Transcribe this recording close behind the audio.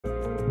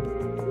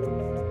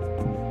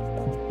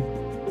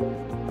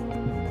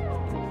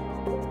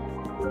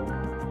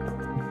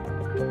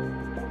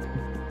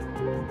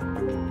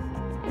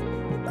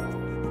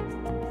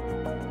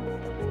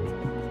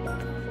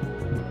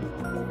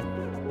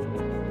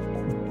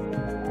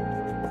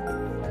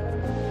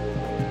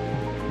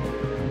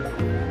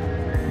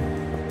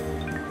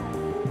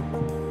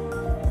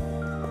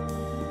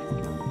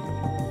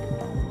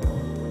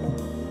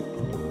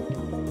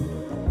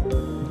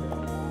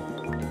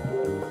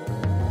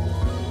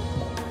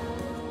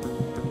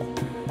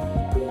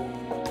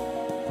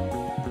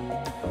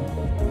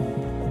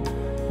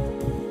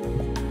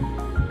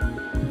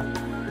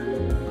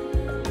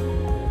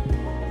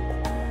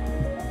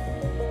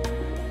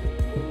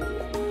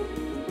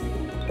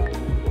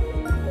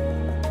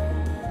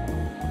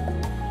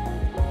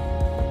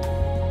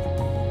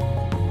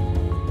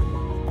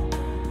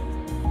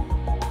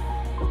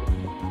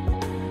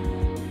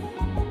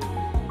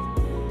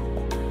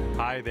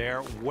Hi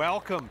there.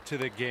 Welcome to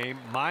the game.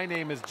 My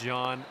name is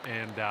John,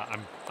 and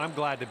I'm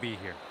glad to be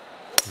here.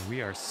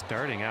 We are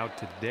starting out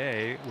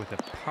today with a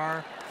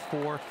par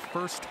 4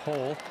 first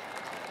hole.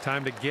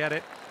 Time to get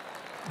it.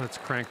 Let's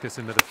crank this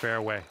into the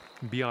fairway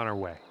and be on our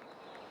way.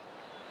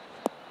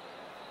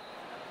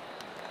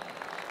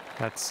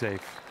 That's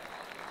safe.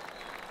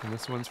 And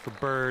this one's for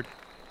bird.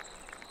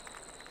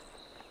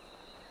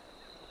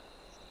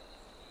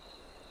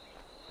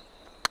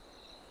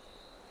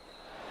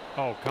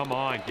 Oh, come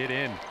on, get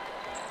in.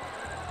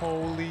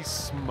 Holy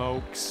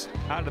smokes.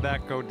 How did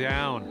that go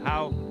down?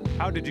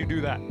 How did you do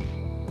that?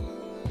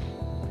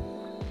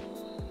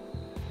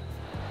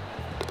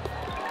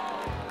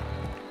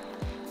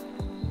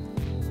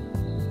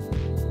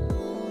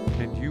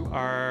 And you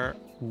are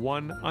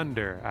 1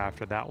 under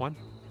after that one.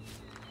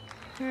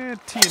 And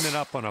teeing it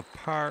up on a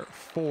par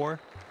 4.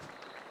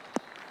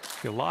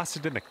 You lost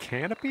it in a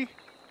canopy?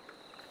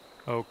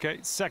 Okay,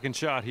 second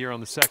shot here on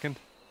the second.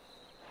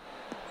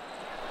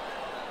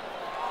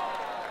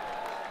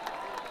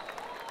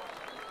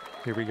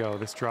 Here we go.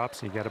 This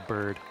drops and you got a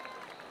bird.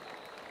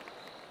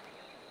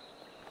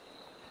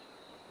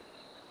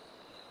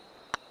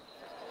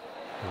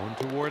 Going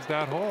towards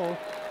that hole.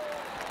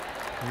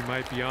 You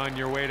might be on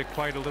your way to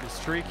quite a little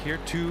streak here.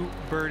 2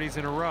 birdies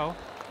in a row.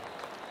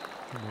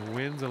 And the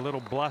wind's a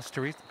little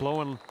blustery. It's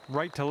blowing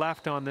right to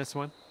left on this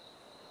one.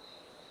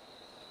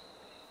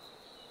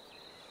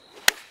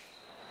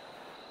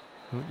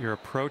 Well, your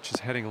approach is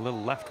heading a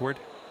little leftward.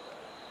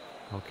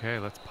 Okay,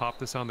 let's pop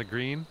this on the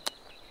green.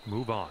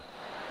 Move on.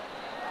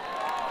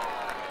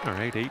 All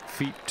right, 8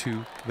 feet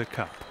to the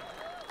cup.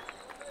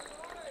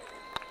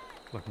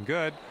 Looking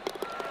good.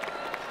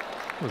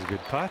 That was a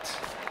good putt.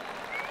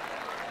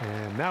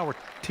 And now we're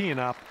teeing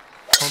up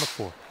on the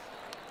 4th.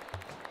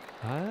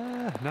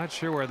 Not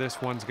sure where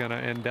this one's gonna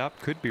end up.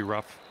 Could be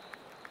rough.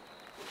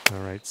 All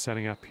right,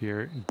 setting up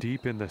here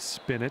deep in the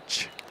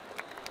spinach.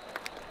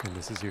 And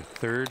this is your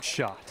 3rd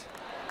shot.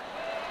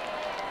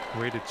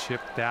 Way to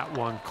chip that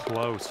one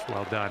close.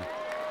 Well done.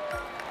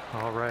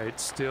 All right,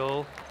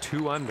 still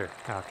 2 under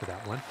after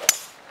that one.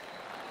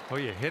 Oh,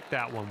 you hit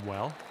that one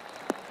well.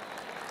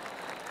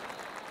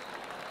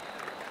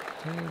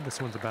 And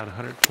this one's about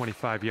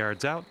 125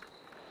 yards out.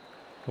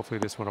 Hopefully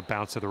this one will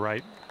bounce to the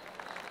right.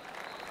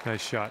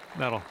 Nice shot.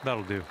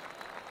 That'll do.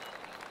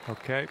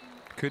 Okay,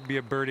 could be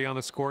a birdie on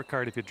the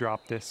scorecard if you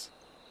drop this.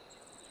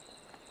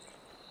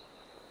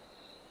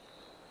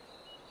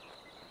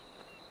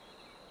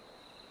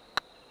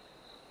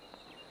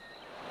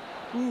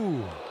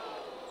 Ooh.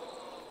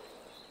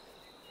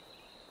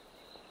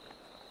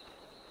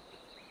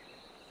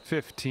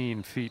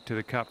 "15 feet to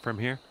the cup from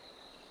here."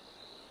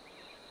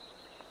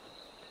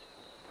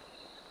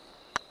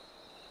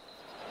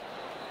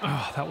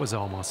 Oh, that was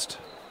almost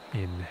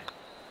in.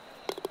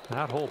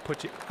 That hole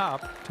put you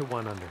up to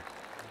 1 under.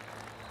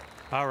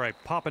 All right,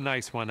 pop a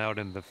nice one out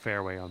in the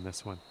fairway on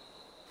this one.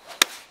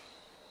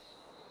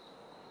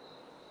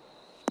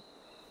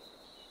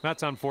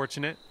 That's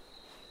unfortunate.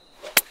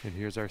 And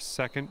here's our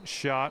second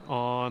shot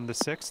on the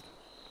 6th.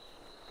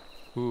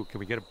 Ooh,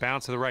 can we get a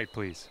bounce to the right,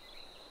 please?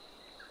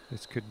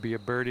 This could be a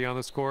birdie on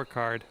the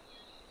scorecard.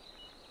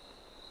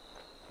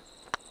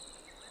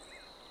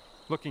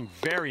 Looking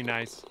very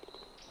nice.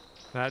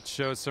 That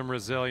shows some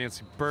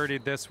resilience.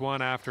 Birdied this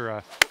one after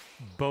a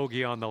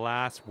bogey on the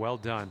last. Well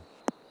done.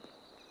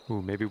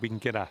 Ooh, maybe we can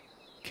get a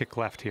kick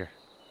left here.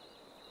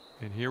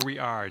 And here we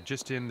are,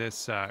 just in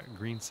this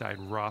greenside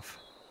rough.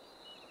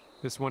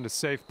 This one to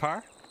safe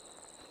par.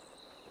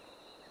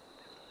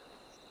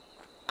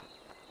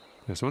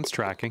 This one's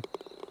tracking.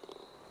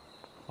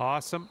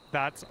 Awesome.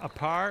 That's a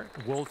par.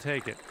 We'll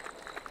take it.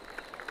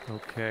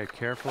 Okay,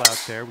 careful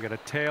out there. We got a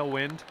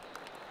tailwind.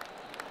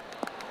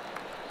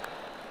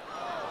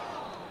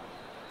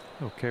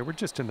 Okay, we're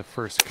just in the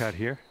first cut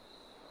here.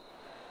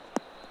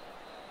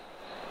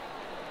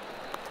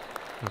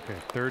 Okay,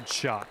 3rd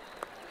shot.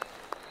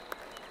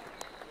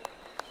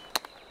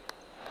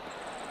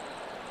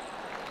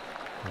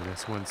 And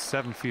this one's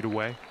 7 feet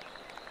away.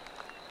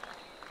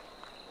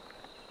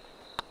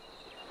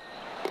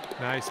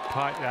 Nice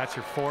putt. That's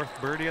your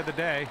 4th birdie of the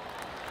day.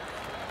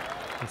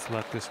 Let's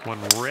let this one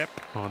rip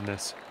on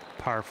this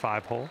par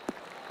 5 hole.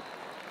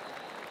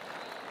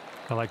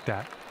 I like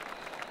that.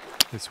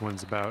 This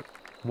one's about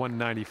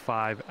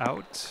 195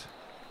 out.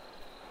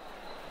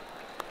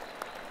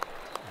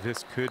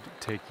 This could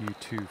take you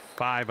to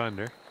 5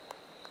 under.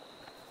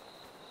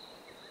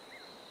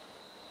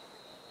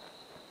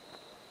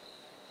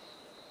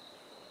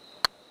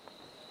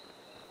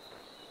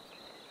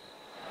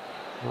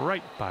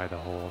 Right by the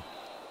hole.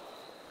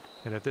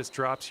 And if this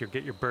drops, you'll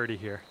get your birdie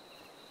here.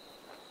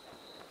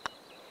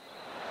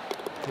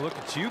 Look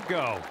at you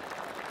go.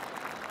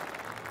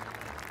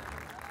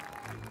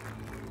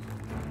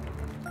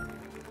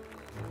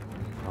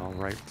 All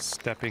right,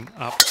 stepping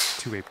up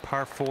to a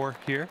par 4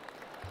 here.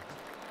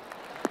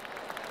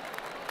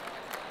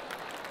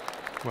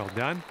 Well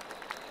done.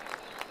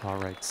 All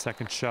right,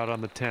 second shot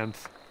on the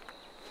 10th.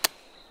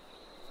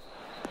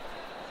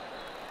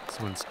 This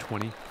one's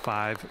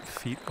 25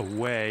 feet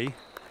away.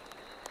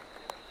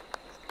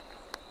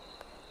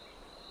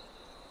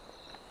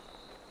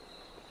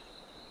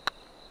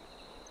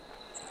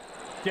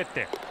 Get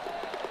there.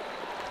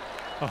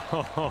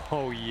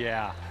 Oh,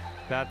 yeah.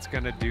 That's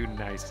going to do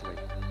nicely.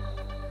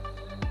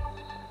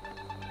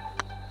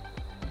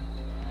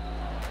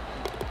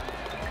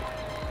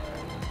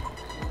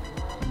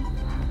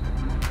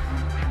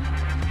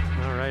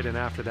 All right, and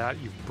after that,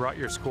 you've brought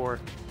your score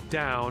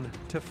down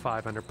to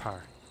 5 under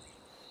par.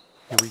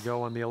 Here we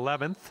go on the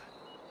 11th.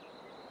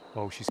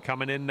 Oh, she's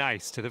coming in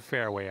nice to the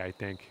fairway, I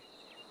think.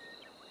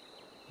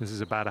 This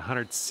is about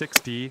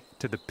 160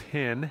 to the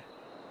pin.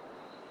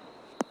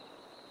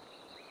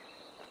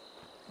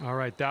 All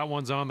right, that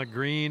one's on the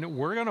green.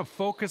 We're going to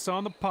focus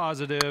on the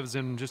positives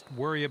and just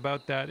worry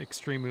about that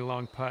extremely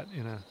long putt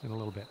in a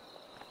little bit.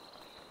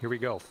 Here we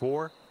go,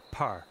 4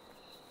 par.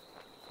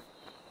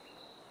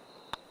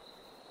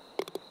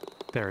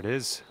 There it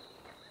is.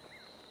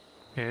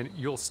 And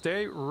you'll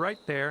stay right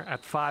there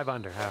at 5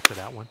 under after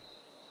that one.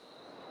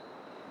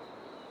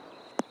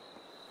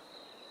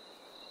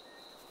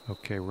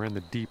 Okay, we're in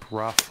the deep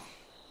rough.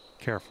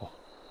 Careful.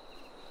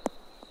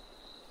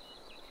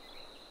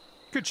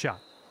 Good shot.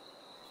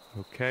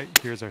 Okay,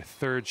 here's our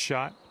 3rd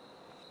shot.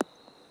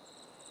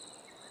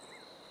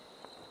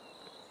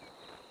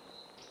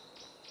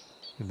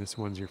 And this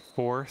one's your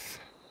 4th.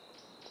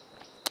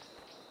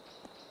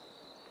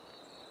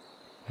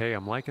 Hey,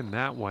 I'm liking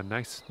that one.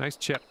 Nice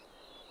chip.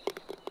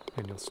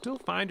 And you'll still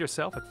find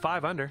yourself at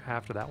 5 under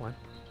after that one.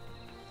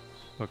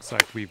 Looks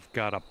like we've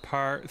got a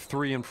par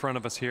 3 in front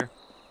of us here.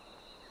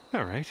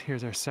 All right,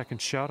 here's our 2nd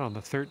shot on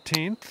the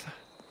 13th.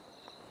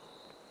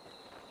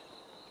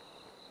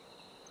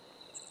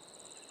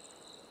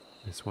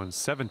 This one's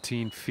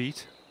 17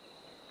 feet.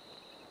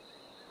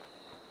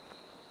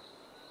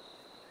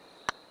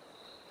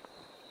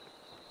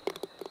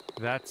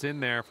 That's in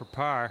there for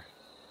par.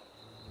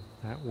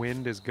 That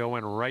wind is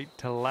going right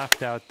to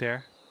left out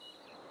there.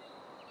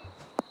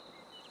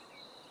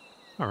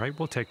 All right,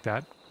 we'll take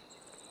that.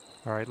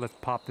 All right, let's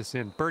pop this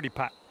in. Birdie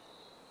putt.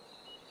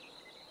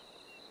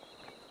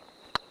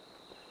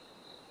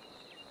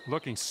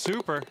 Looking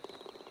super.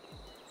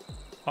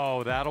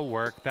 Oh, that'll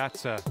work.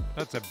 That's a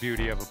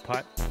beauty of a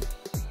putt.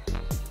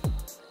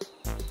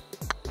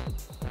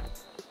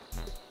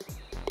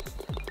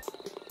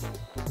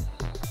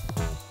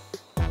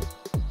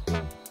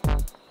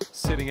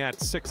 Sitting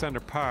at 6 under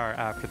par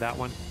after that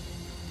one.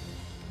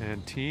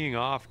 And teeing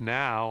off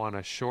now on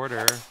a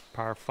shorter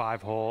par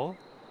 5 hole.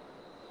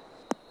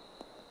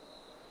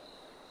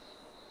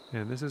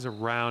 And this is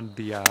around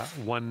the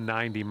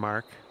 190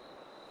 mark.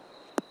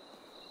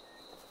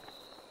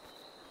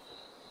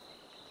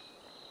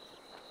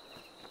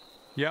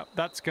 Yep,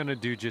 that's going to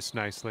do just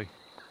nicely.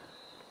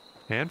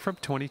 And from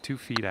 22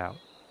 feet out.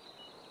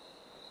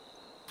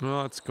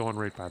 Well, it's going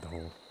right by the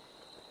hole.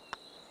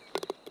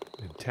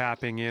 And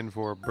tapping in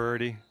for a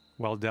birdie.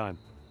 Well done.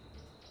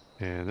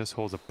 And this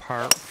hole's a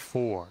par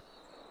 4.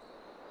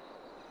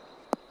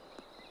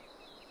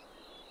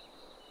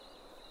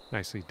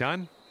 Nicely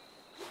done.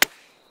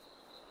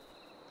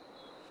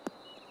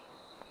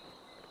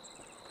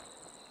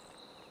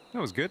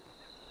 That was good.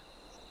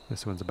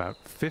 This one's about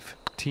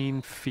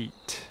 15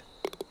 feet.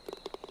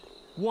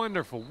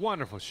 Wonderful,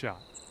 wonderful shot.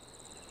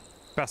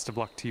 Best of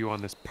luck to you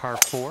on this par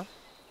 4.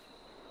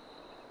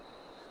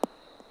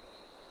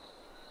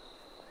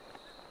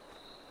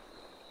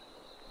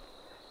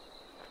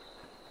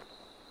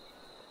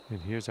 And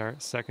here's our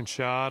 2nd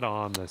shot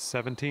on the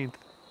 17th.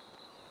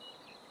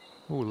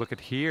 Ooh, look at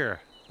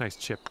here. Nice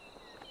chip.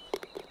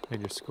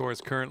 And your score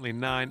is currently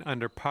 9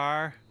 under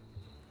par.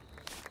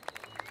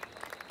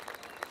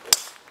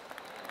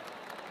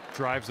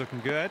 Drive's looking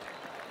good.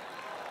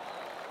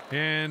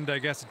 And I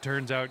guess it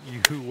turns out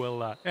you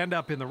will end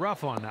up in the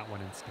rough on that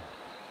one instead.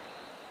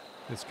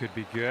 This could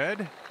be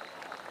good.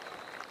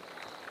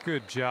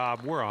 Good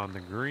job. We're on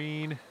the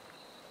green.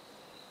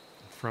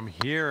 From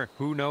here,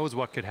 who knows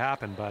what could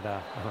happen, but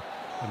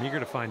I'm eager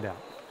to find out.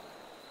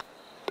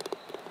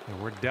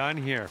 And we're done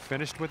here.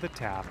 Finished with a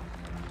tap.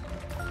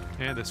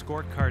 And the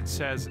scorecard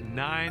says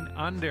 9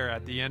 under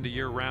at the end of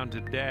your round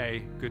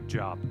today. Good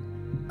job.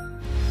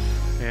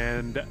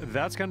 And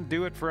that's going to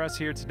do it for us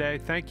here today.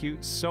 Thank you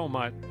so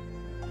much